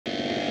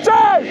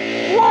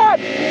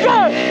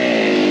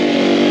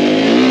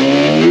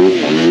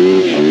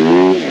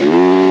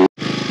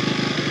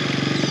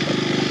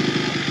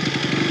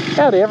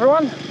Howdy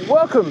everyone,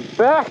 welcome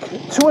back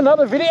to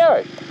another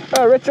video.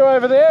 Richo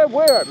over there,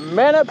 we're at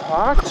Manar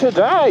Park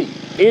today.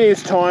 It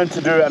is time to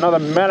do another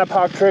Manar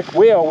Park trick.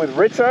 We are with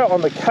Richo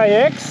on the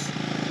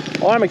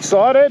KX. I'm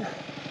excited.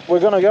 We're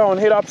going to go and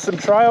hit up some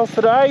trails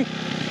today.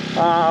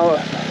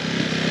 Going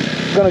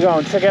to go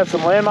and check out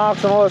some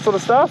landmarks and all that sort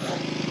of stuff.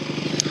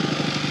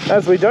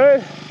 As we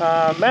do,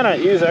 Manar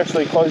is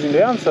actually closing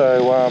down,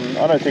 so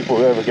I don't think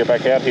we'll ever get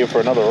back out here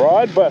for another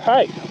ride, but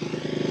hey,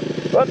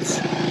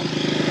 it's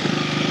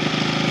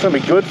going to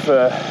be good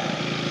for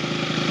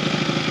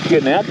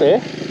getting out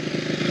there.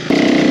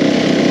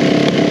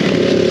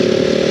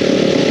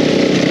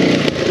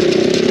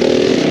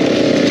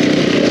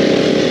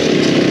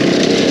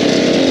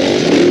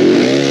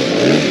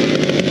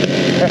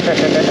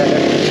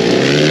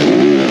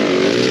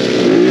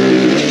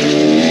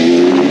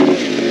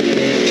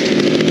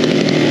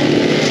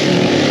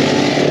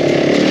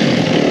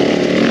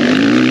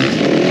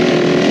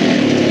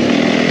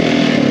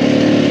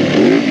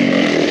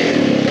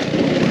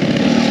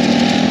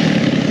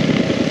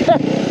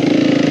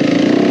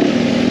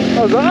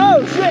 I was like,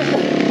 oh shit!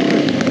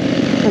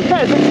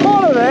 There's a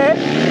corner there!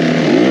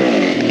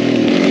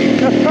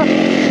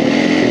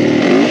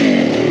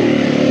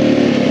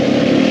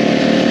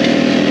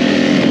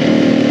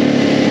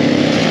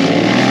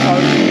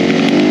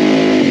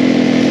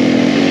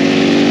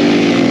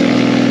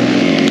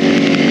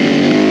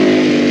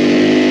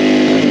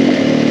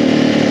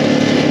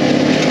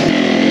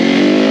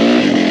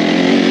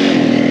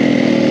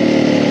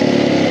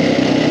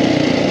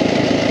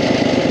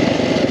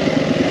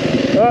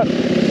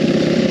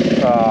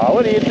 Oh,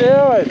 what are you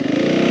doing?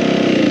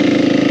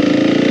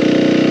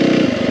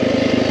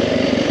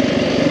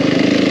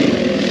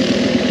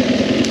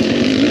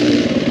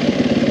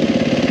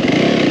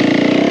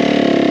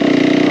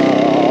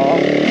 Oh.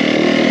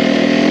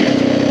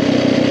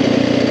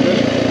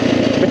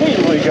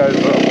 Immediately goes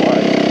the wrong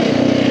way.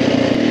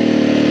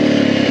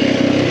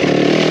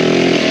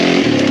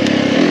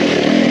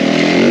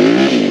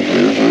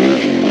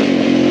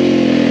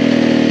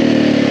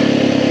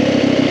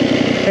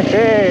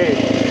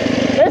 Hey.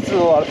 This is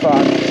a lot of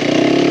fun.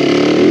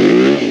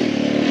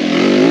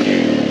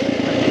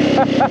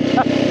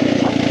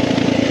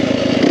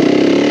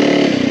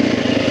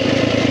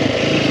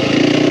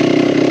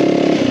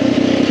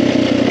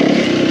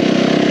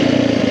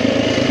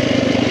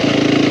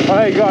 I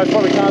know you guys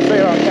probably can't see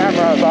it on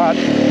camera, but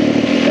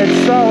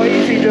it's so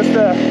easy just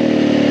to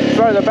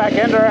throw the back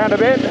end around a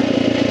bit.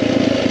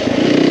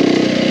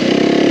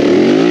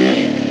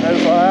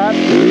 Just like that.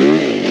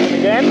 And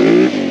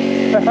again.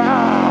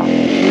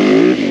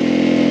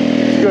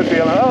 Good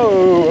feeling.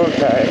 Oh,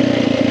 okay.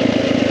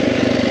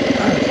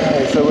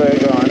 Okay, so we're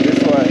going this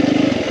way.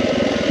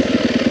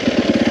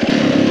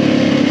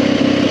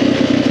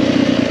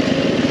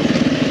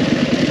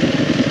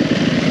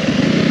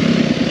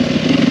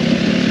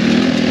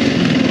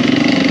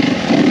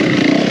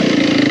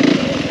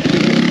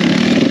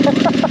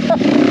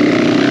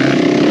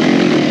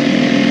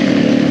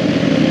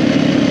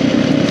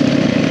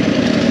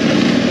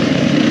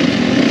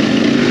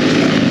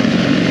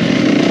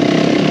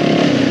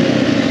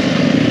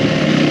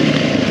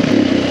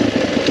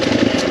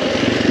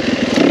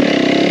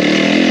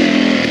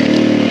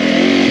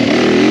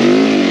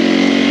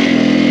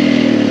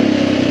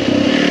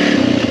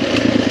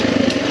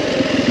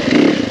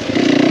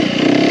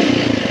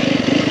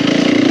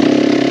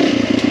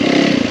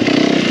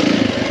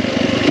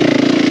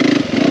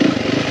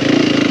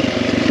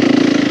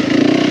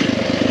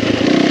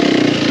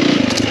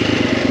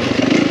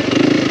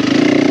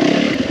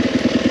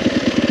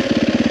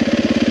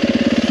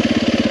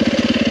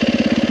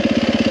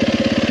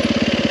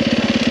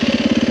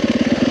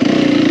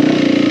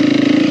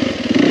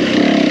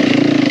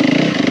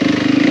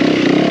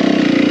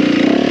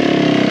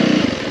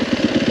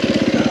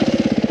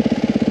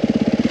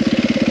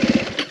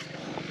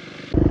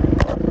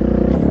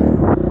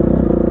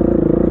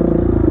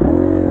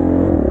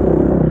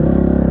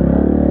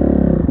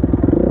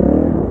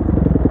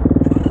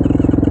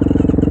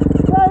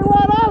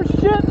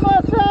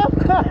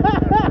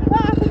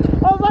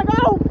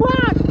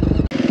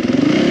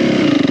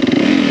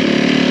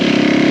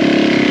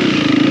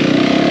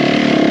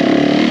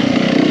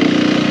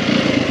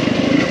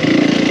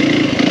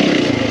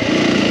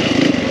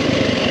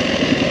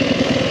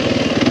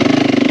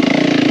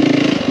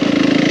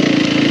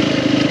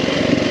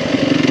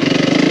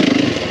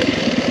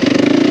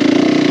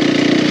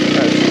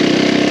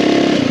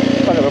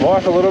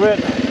 A little bit.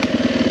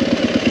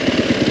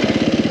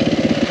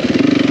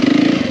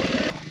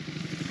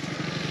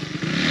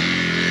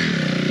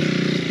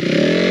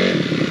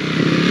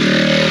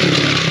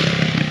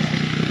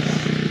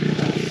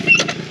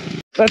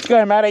 Let's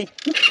go, Matty.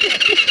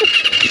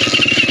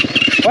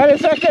 Wait a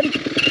second.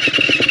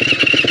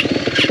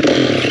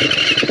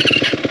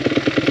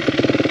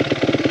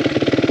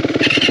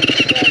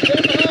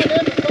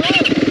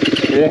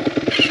 Yeah.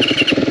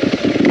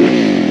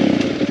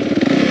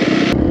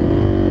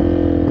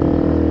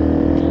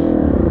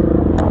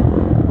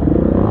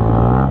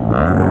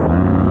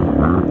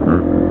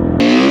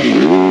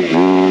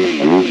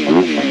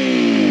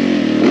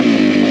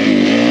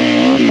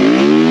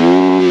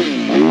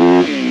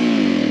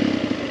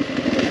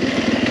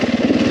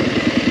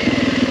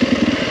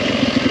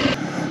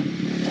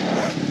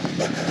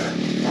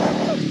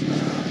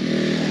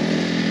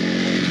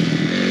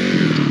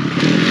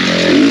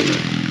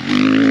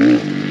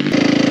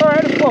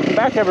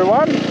 back,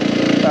 everyone.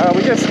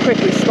 We just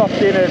quickly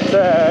stopped in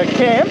at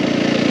camp.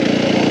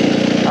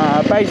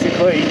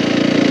 Basically,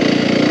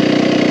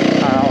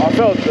 I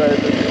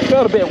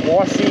felt a bit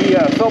washy.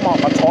 Felt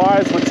like my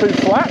tyres were too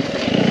flat.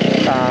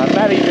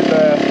 Matty did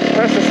the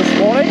pressures this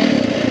morning.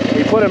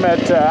 We put them at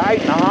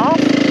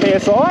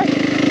 8.5 psi,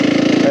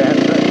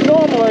 and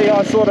normally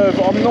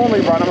I'm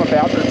normally running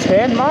about the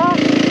 10 mark.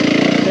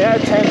 Yeah,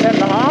 10 and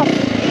a half.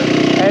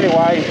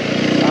 Anyway,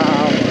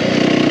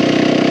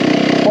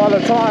 by the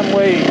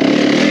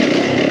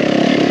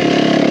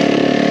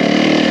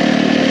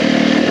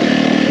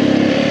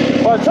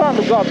time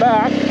we got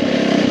back,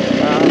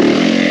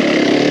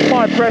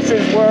 my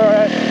pressures were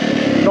at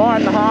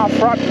 9.5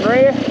 front and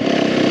rear.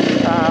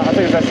 I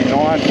think it's actually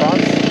 9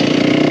 fronts.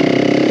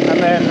 And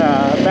then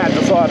Matt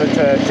decided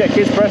to check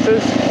his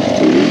pressures.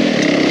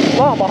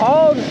 Lo and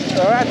behold,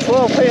 they're at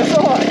 12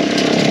 psi.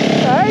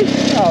 Hey,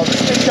 I'll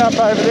stick up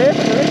over there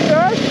for the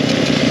intro.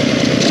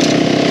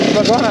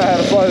 Look, I know how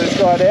to slow this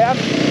guy down.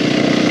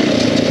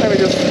 Maybe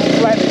just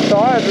flatten his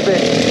tyres a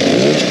bit.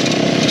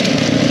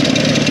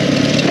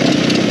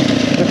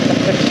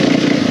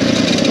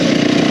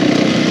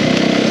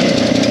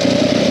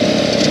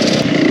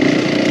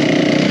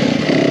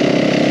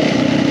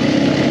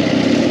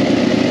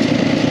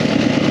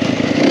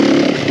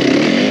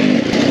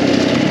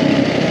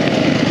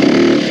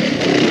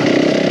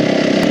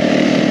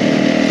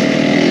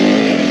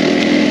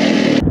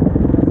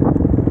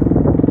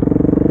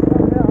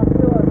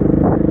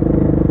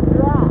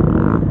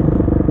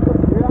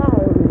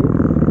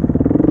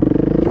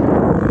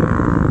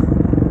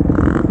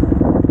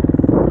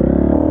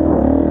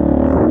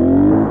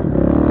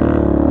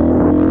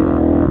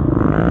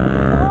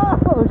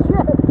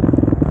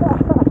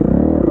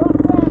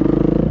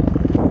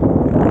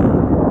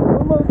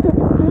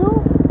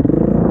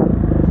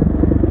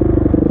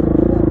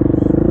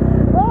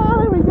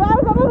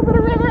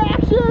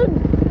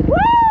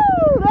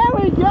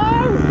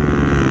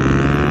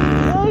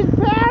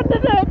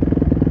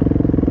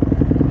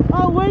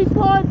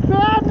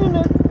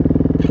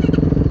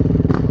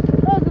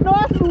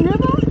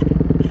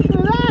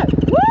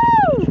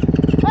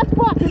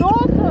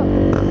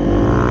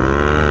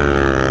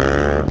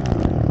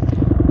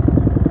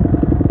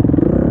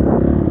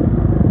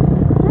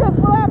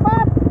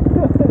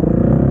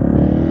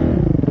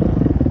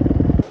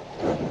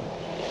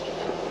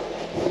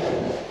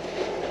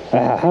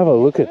 Have a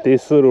look at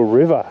this little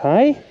river,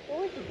 hey?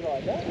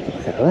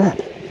 Look at that.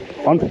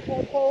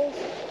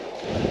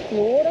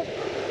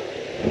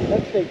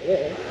 That's deep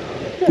there.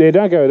 Yeah,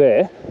 don't go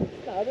there.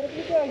 No, but if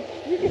you go,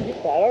 you can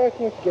hit that. I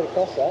reckon we can get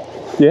across that.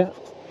 Yeah.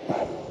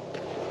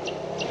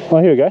 Oh,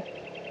 here we go.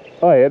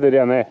 Oh yeah, they're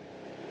down there.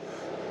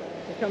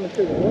 They're coming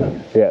through the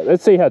water. Yeah,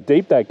 let's see how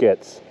deep that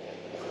gets.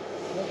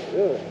 That's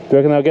good. Do you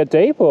reckon they'll get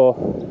deep or?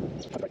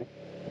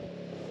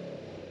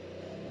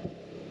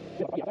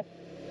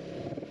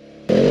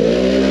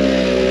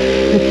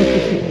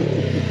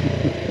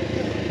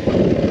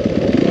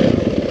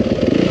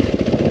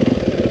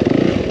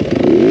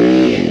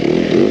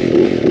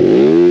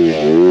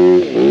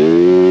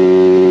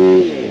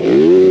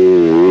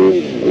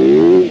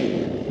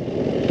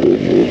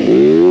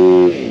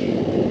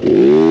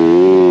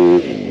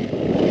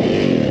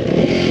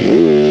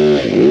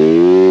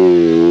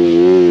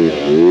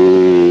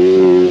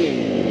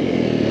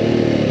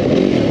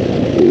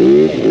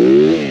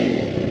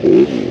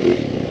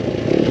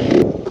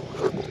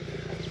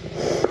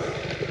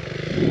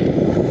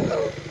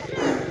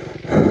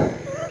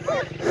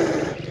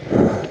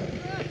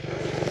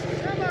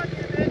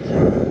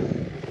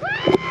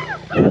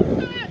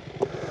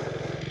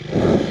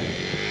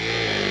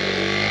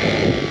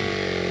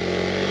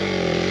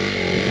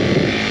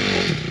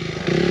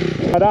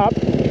 Up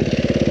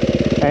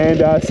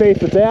and see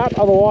if it's out,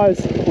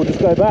 otherwise we'll just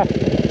go back.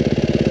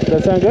 Does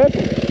that sound good?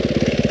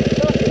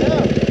 Fucking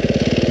hell.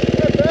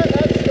 I burnt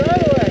that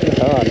straight away.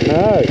 Oh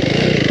no.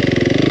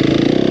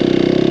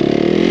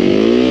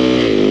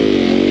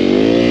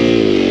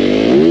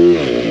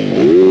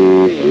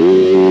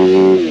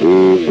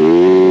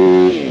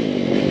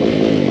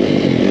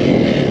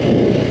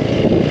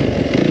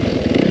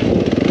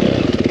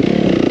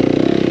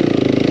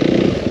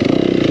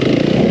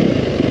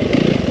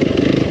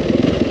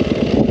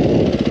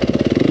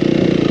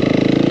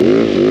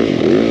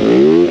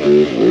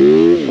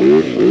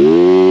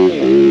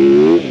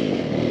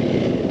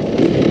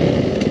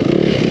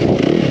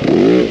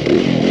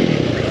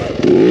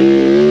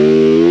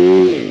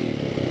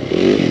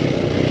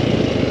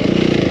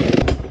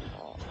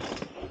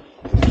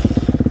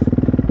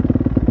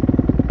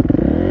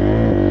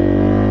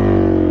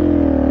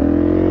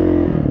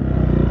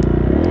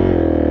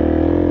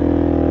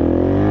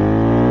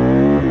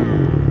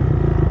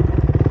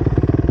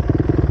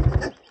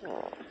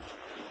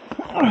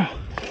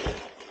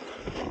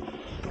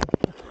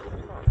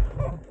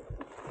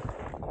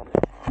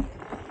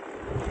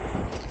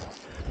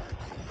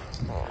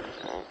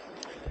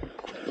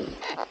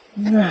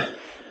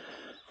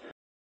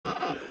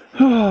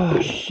 Oh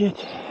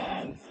shit.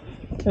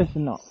 This is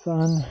not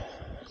fun.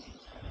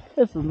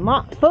 This is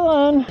not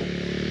fun.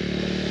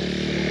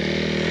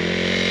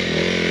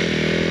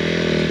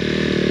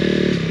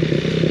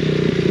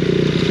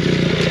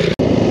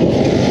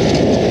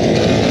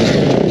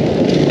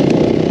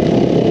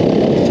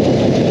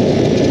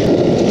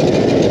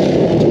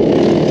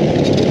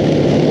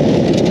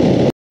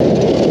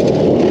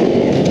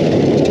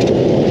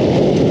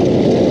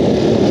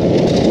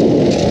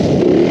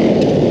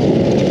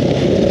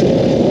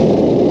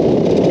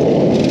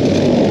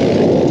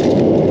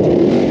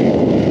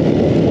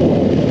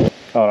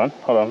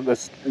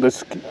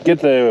 let's get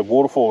the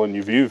waterfall in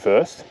your view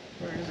first.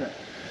 Where is it?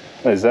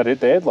 Is that it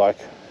there? Like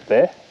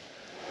there?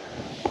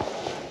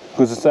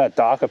 Because it's that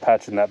darker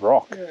patch in that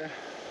rock. Yeah.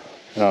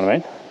 You know what I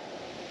mean?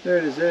 There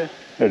it is there.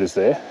 It is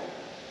there.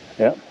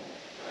 Yep.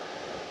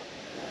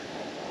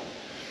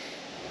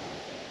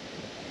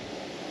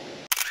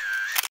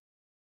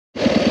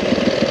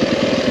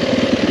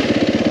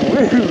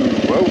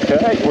 Woo,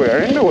 okay,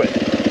 we're into it.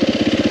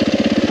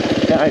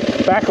 Now,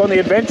 back on the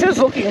adventures,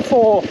 looking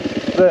for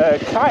the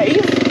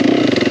cave.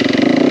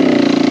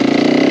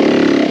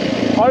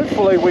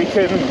 Hopefully we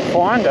can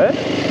find it.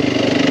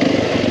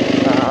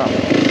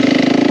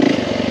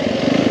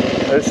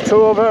 There's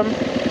two of them.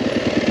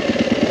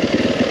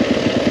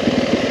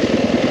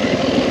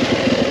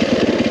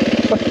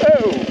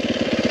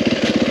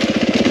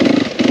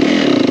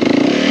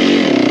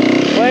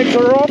 Legs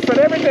are off and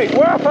everything.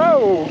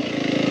 Whoa!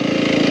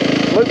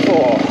 Look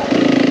for.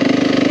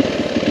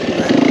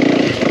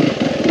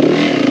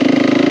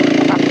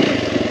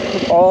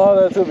 Oh,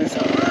 that's gonna be so.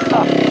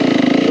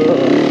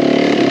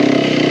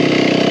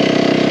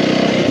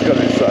 It's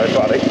gonna be so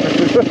funny.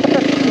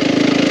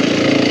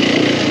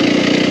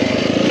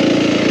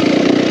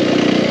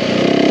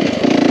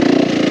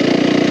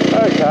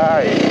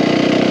 Okay.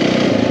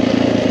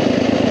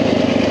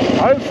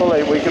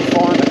 Hopefully we can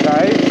find the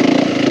cave.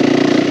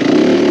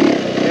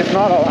 If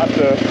not, I'll have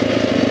to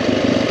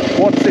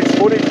watch this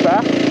footage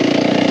back,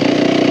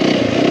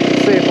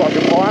 see if I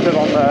can find it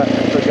on the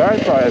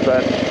GoPro,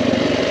 but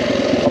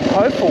I'm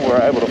hopeful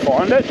we're able to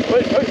find it.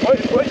 Wait.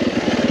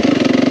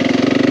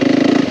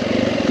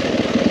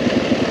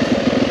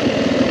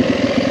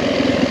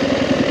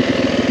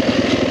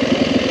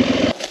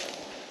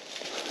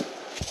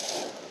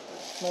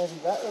 Maybe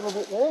that little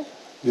bit there?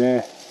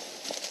 Yeah.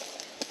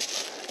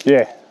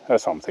 Yeah,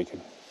 that's what I'm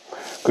thinking.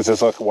 Because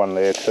there's like one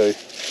there too.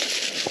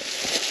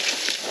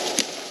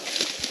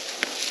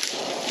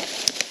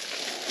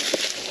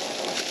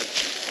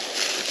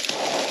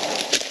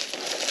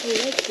 Oh,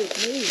 that's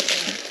technique.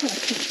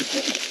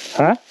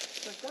 Huh?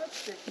 But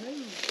that's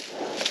technique.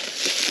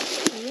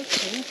 Oh, that's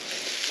cool.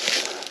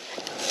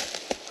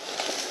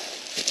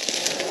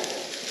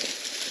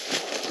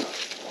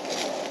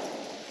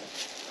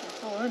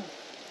 Fine.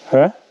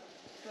 Huh?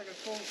 It's like a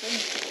full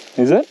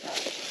thing. Is it?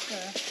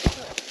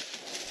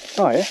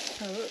 Yeah. Oh yeah.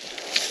 Oh, look.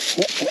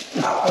 Yep.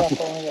 I'll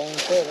finally go any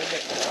further,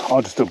 but...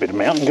 I'll just do a bit of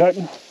mountain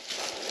goating.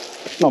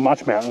 Not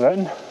much mountain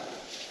goating.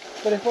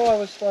 But if I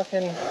was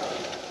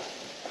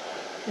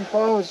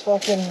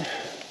fucking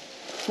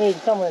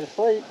needed somewhere to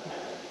sleep,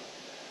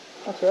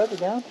 that's where I'd be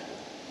going.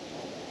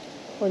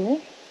 Wouldn't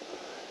you?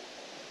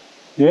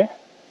 Yeah?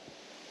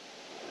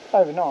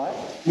 Overnight.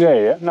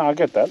 Yeah. No, I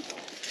get that.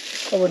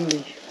 I wouldn't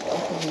be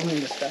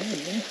willing to stay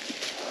in there.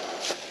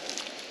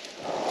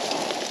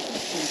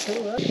 That's pretty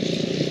cool, though.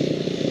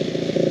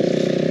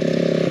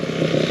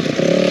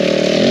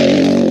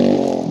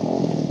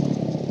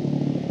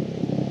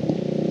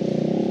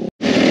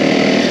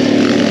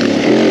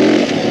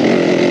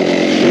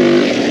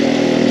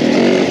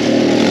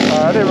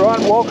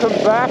 Everyone, welcome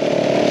back.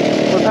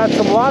 We've had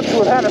some lunch,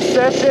 we've had a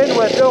session,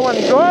 we're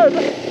doing good.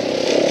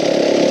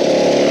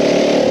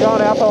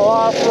 Going out for the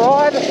last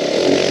ride.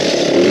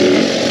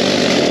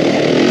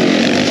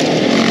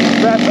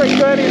 About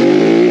 3:30 in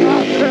the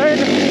afternoon.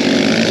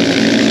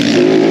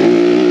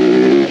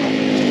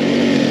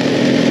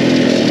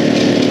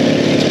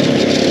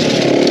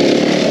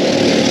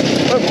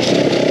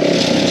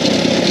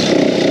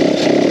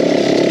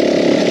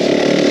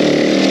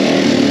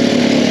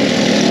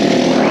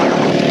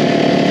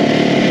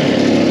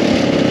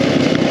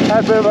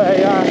 Had a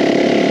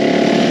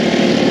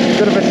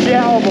bit of a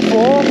shower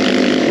before.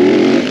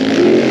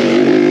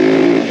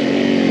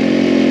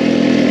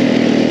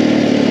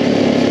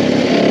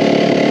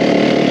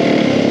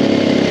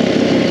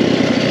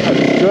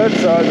 That's good,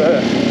 so the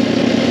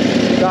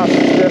dust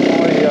is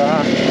definitely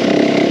down.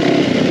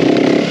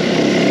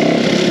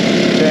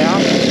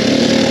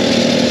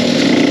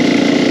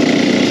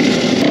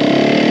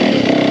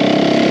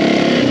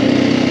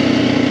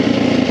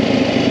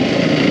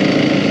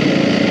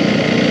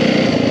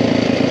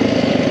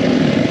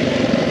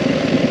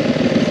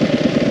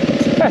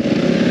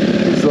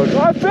 He's like,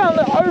 I found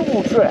the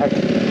oval track.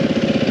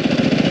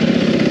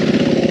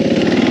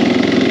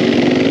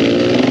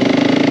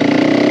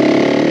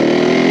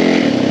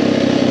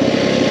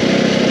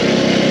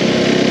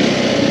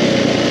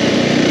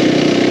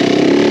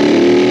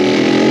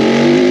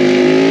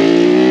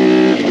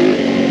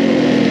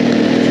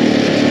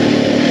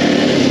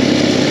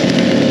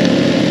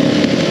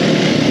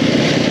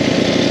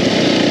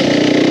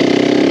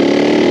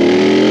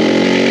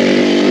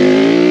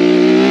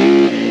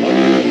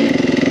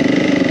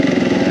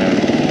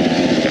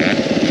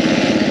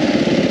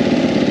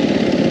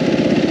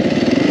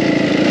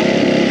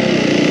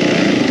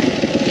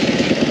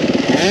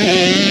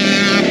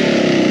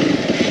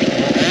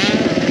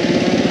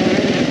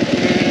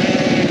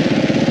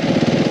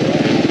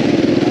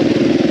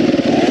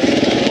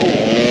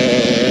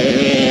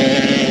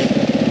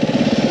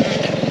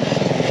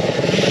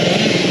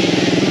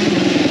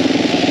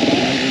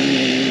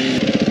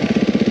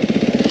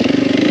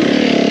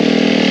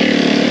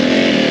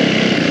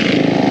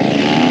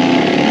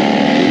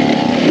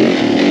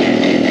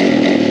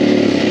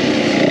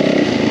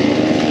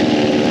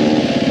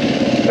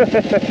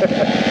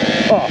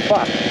 Oh,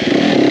 fuck.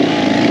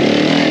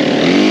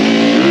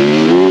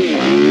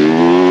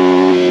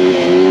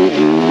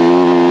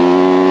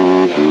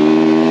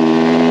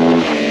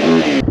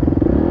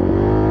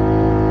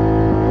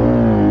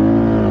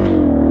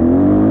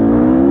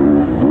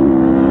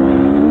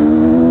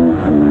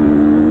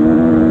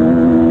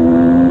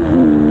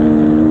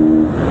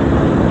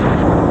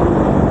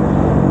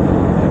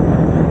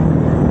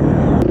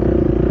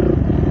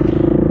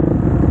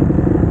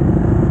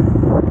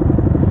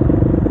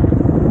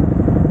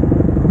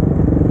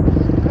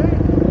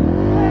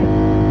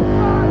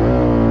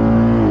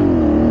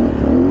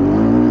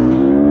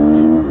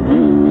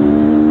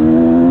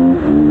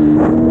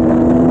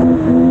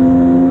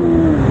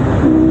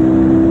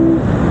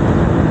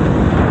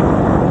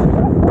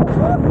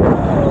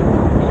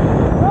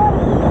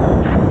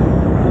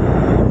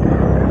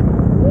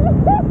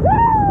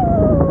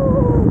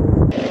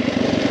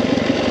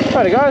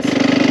 Righty guys,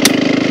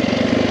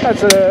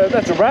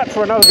 that's a wrap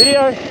for another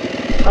video.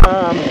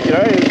 You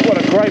know, what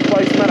a great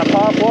place Manar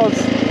Park was.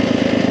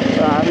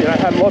 You know,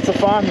 had lots of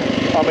fun.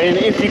 I mean,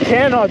 if you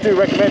can, I do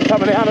recommend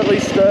coming out, at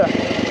least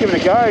give it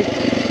a go.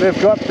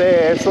 They've got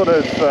their sort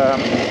of,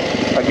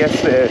 I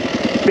guess their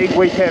big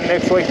weekend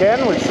next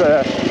weekend, which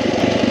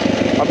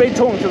I've been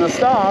talking to the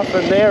staff,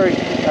 and they're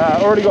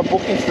already got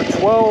bookings for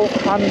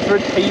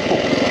 1,200 people.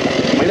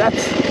 I mean,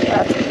 that's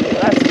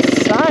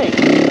insane.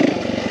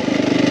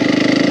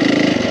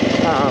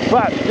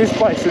 But this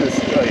place is,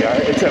 you know,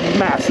 it's a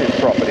massive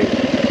property.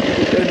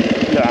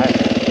 You know,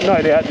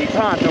 no doubt you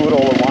can't do it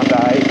all in one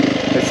day.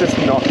 It's just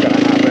not going to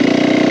happen.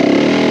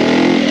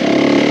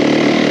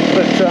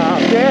 But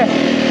yeah,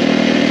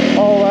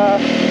 I'll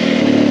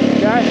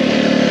you know,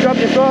 drop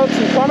your thoughts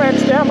and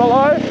comments down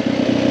below,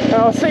 and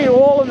I'll see you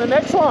all in the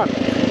next one.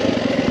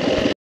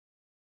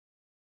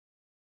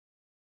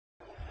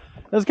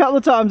 There's a couple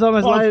of times I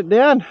almost laid it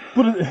down.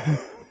 But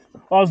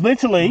I was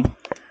literally,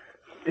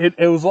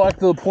 it was like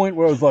to the point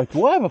where I was like,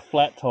 do I have a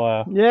flat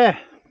tyre? Yeah.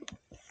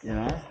 You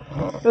know?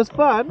 It was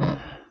fun.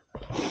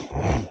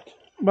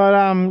 But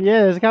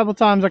yeah, there's a couple of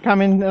times I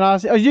come in and I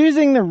was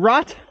using the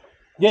rut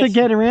to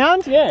get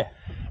around. Yeah.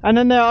 And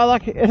then there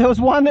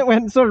was one that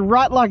went sort of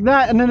right like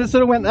that, and then it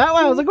sort of went that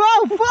way. I was like,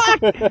 oh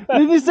fuck!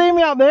 Did you see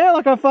me up there?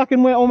 Like I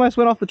fucking almost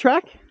went off the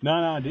track. No,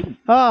 I didn't.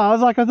 Oh, I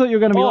was like, I thought you were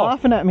going to be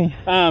laughing at me.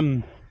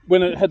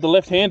 When it had the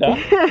left-hander.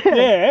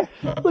 Yeah.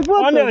 Like,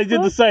 what I nearly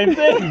did the same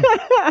thing.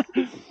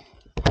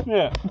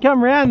 Yeah. You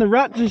come around, the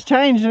rut just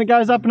changed and it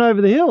goes up and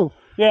over the hill.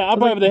 Yeah,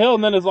 up over the hill,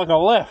 and then there's like a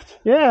left.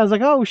 Yeah, I was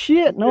like, oh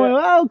shit. And I went,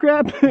 oh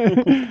crap.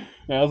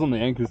 Yeah, I was on the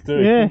anchors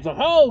too. Yeah. I was like,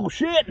 oh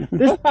shit.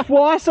 There's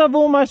twice I've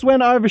almost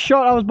went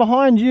overshot. I was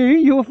behind you.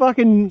 You were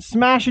fucking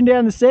smashing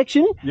down the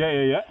section.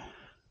 Yeah.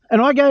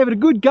 And I gave it a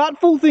good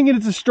gutful thinking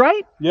it's a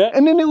straight. Yeah.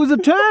 And then it was a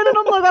turn, and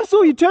I'm like, I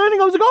saw you turning.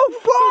 I was like,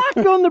 oh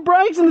fuck, on the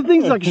brakes, and the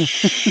thing's like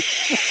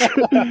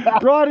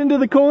right into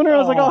the corner. I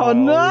was like, oh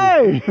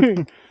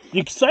no.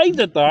 You saved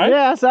it though.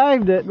 Yeah, I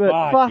saved it, but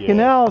fucking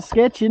hell, I was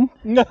sketching.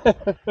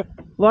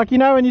 Like, you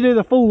know when you do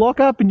the full lock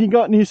up and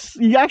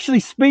you're actually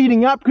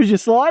speeding up because you're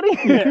sliding?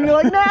 Yeah.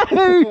 You're like,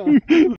 no!